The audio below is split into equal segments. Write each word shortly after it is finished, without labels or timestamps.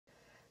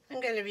I'm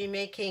going to be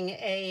making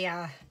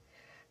a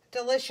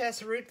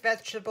delicious root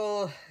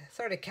vegetable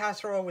sort of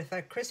casserole with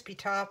a crispy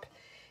top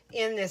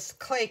in this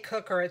clay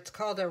cooker. It's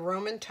called a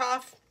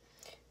Romertopf.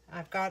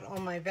 I've got all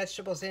my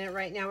vegetables in it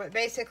right now, but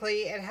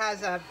basically it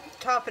has a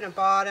top and a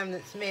bottom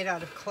that's made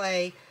out of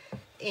clay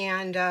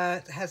and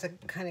has a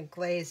kind of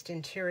glazed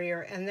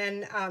interior. And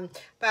then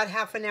about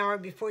half an hour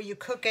before you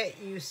cook it,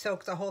 you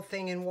soak the whole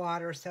thing in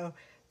water. So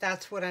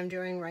that's what I'm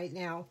doing right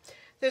now.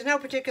 There's no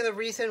particular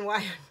reason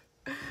why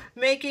I'm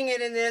making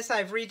it in this.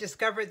 I've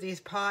rediscovered these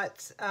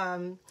pots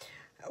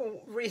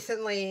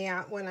recently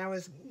when I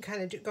was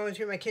kind of going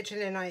through my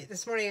kitchen, and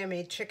this morning I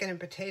made chicken and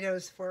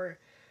potatoes for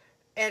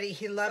Eddie.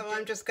 He loved it.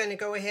 I'm just going to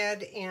go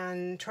ahead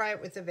and try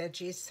it with the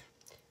veggies.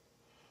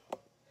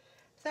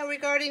 So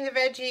regarding the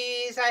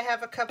veggies, I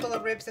have a couple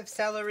of ribs of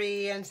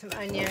celery and some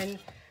onion,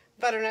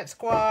 butternut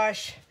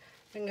squash.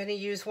 I'm going to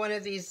use one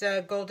of these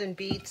golden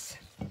beets.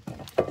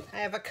 I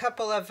have a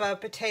couple of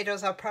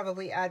potatoes. I'll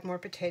probably add more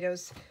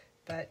potatoes,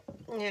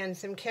 and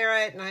some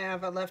carrot, and I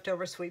have a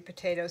leftover sweet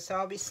potato. So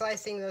I'll be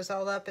slicing those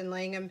all up and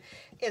laying them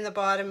in the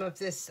bottom of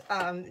this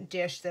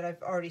dish that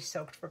I've already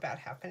soaked for about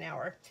half an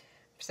hour.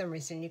 For some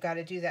reason, you got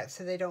to do that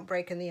so they don't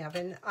break in the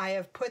oven. I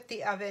have put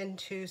the oven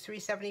to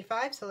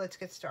 375, so let's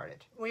get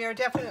started. We are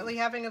definitely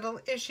having a little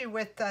issue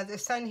with the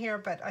sun here,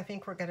 but I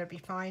think we're going to be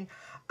fine.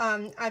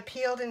 I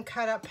peeled and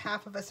cut up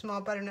half of a small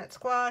butternut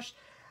squash.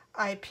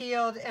 I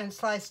peeled and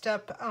sliced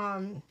up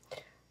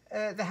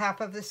the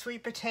half of the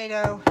sweet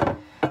potato.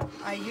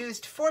 I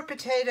used 4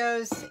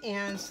 potatoes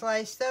and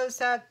sliced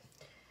those up.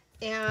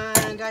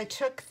 And I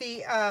took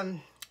the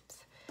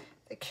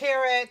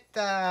carrot,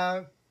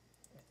 the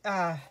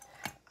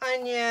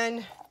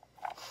onion,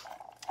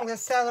 the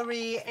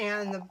celery,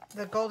 and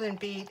the golden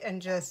beet,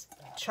 and just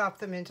chop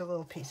them into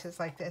little pieces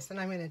like this. And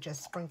I'm going to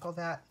just sprinkle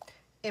that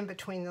in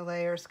between the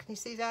layers. Can you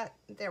see that?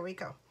 There we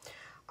go.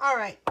 All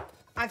right.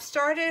 I've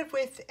started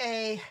with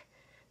a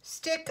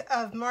stick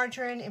of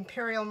margarine,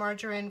 imperial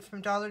margarine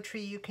from Dollar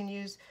Tree. You can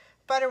use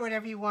butter,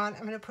 whatever you want.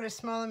 I'm going to put a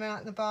small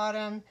amount in the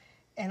bottom,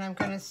 and I'm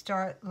going to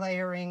start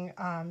layering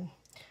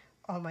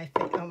all my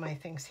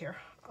things here,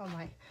 all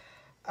my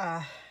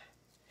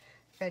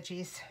veggies.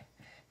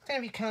 It's going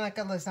to be kind of like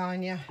a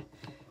lasagna.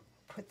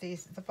 Put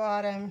these at the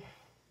bottom,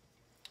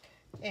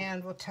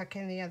 and we'll tuck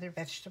in the other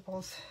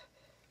vegetables.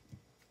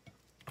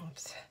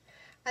 Oops.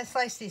 I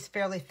slice these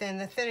fairly thin.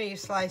 The thinner you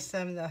slice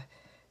them, the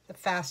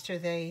faster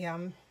they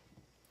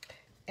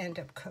end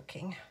up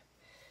cooking.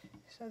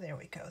 So there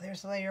we go.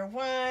 There's layer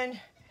 1. And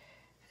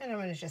I'm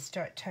going to just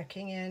start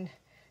tucking in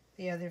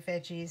the other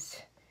veggies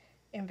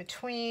in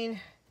between.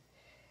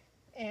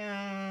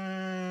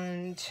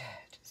 And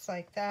just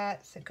like that.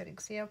 It's a good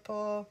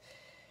example.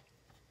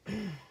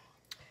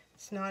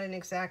 It's not an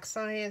exact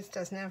science.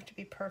 Doesn't have to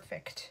be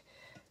perfect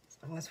as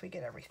long as we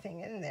get everything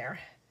in there.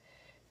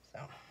 So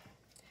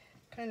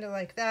kind of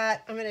like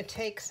that. I'm going to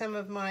take some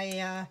of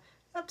my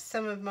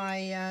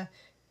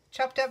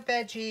chopped up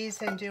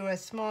veggies and do a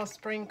small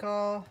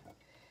sprinkle.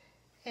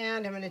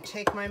 And I'm going to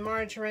take my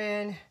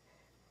margarine,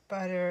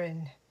 butter,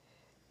 and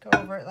go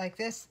over it like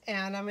this.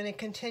 And I'm going to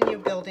continue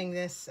building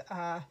this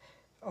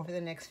over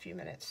the next few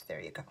minutes. There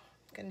you go.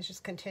 I'm going to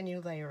just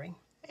continue layering.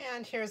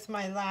 And here's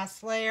my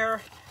last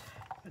layer.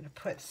 I'm going to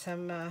put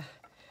some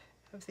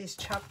of these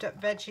chopped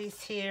up veggies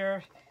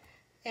here.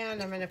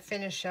 And I'm going to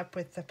finish up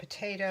with the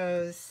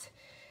potatoes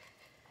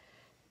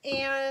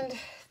and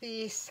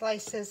the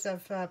slices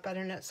of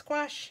butternut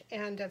squash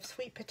and of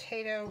sweet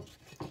potato.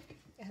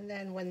 And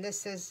then when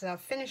this is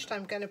finished,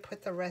 I'm going to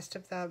put the rest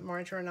of the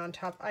margarine on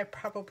top. I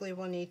probably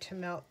will need to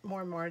melt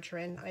more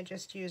margarine. I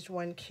just used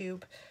 1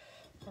 cube,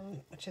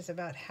 which is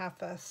about half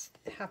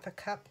a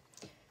cup.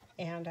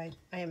 And I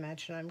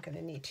imagine I'm going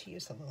to need to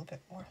use a little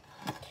bit more.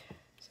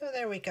 So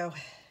there we go.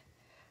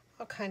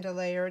 All kind of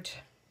layered.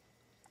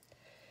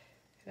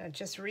 And I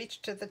just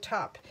reached to the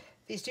top.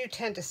 These do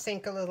tend to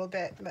sink a little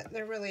bit, but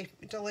they're really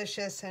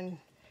delicious and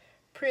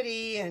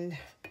pretty, and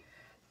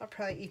I'll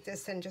probably eat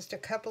this in just a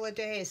couple of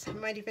days. I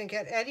might even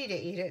get Eddie to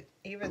eat it,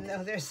 even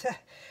though there's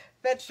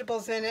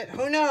vegetables in it.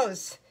 Who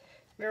knows?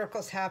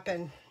 Miracles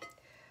happen.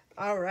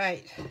 All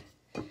right.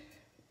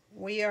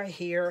 We are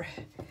here.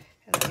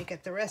 And let me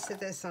get the rest of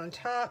this on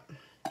top.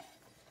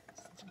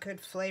 It's good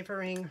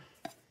flavoring.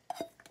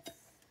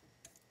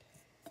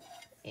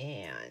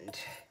 And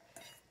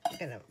I'm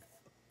going to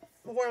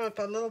warm up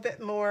a little bit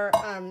more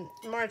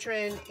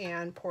margarine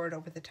and pour it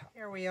over the top.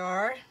 Here we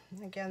are.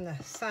 Again, the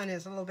sun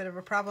is a little bit of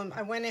a problem.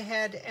 I went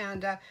ahead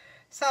and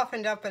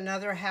softened up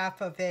another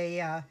half of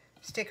a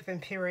stick of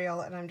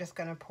imperial, and I'm just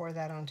going to pour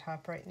that on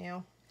top right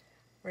now.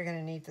 We're going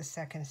to need the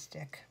second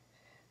stick,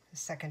 the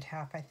second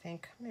half, I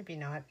think. Maybe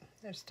not.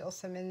 There's still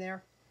some in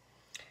there.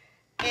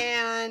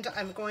 And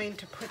I'm going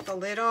to put the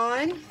lid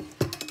on.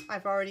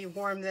 I've already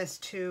warmed this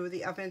to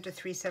the oven to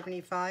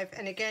 375.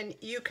 And again,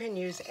 you can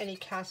use any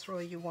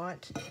casserole you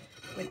want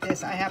with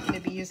this. I happen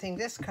to be using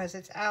this because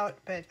it's out,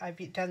 but I've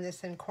done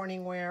this in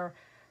Corningware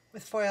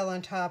with foil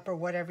on top or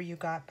whatever you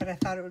got. But I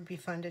thought it would be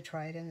fun to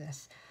try it in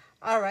this.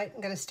 All right, I'm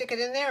going to stick it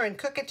in there and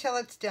cook it till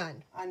it's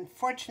done.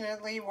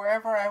 Unfortunately,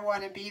 wherever I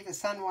want to be, the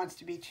sun wants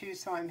to be too,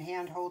 so I'm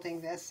hand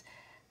holding this.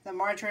 The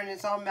margarine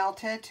is all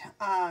melted,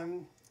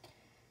 and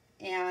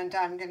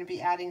I'm going to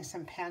be adding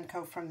some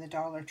panko from the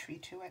Dollar Tree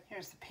to it.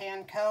 Here's the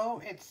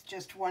panko. It's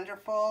just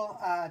wonderful.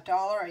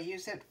 $1. I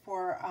use it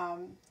for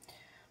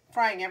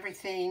frying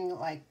everything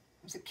like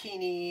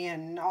zucchini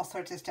and all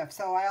sorts of stuff.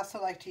 So I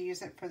also like to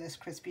use it for this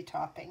crispy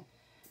topping.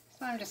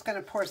 So I'm just going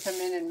to pour some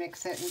in and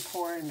mix it and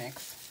pour and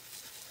mix.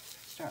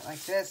 Start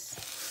like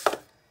this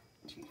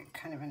to get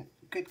kind of a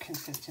good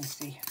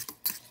consistency.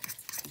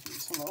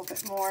 Use a little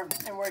bit more,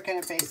 and we're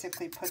going to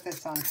basically put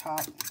this on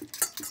top.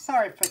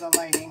 Sorry for the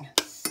lighting,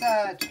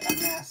 such a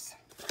mess.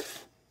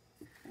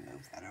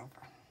 Move that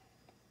over.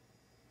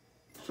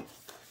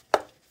 A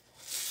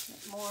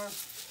bit more.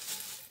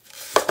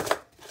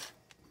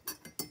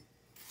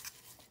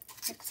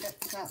 Mix it.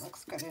 That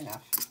looks good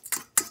enough.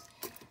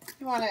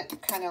 You want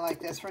it kind of like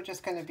this. We're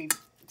just going to be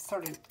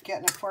sort of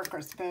getting a fork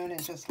or spoon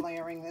and just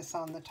layering this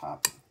on the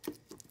top.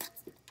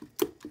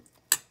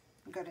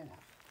 Good enough.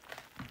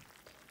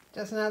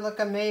 Doesn't that look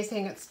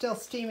amazing? It's still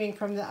steaming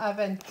from the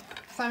oven.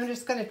 So I'm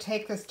just going to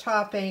take this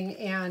topping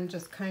and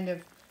just kind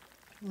of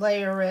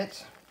layer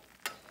it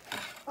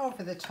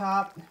over the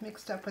top,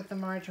 mixed up with the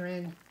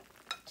margarine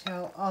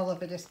till all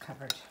of it is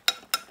covered.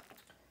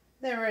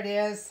 There it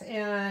is,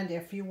 and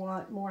if you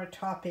want more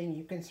topping,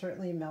 you can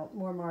certainly melt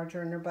more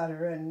margarine or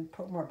butter and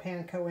put more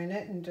panko in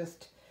it and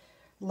just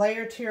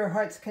layer to your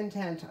heart's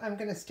content. I'm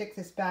going to stick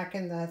this back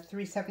in the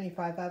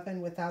 375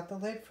 oven without the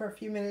lid for a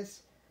few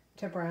minutes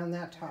to brown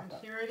that top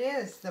up. Here it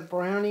is, the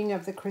browning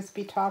of the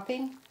crispy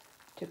topping.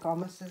 Took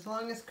almost as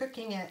long as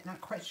cooking it.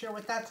 Not quite sure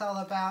what that's all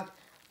about.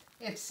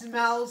 It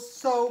smells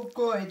so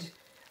good.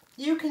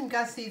 You can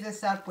gussy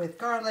this up with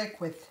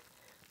garlic, with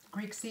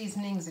Greek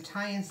seasonings,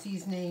 Italian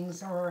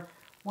seasonings, or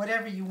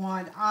whatever you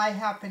want. I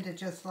happen to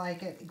just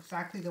like it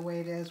exactly the way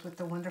it is, with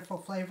the wonderful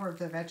flavor of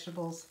the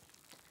vegetables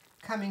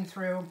coming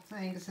through. I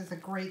think this is a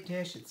great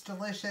dish. It's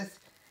delicious.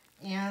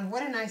 And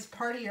what a nice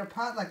party or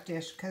potluck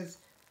dish, because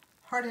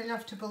hard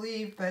enough to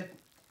believe, but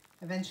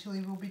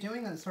eventually we'll be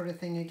doing that sort of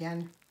thing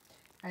again.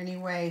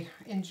 Anyway,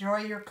 enjoy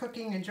your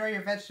cooking, enjoy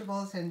your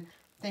vegetables, and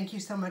thank you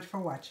so much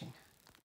for watching.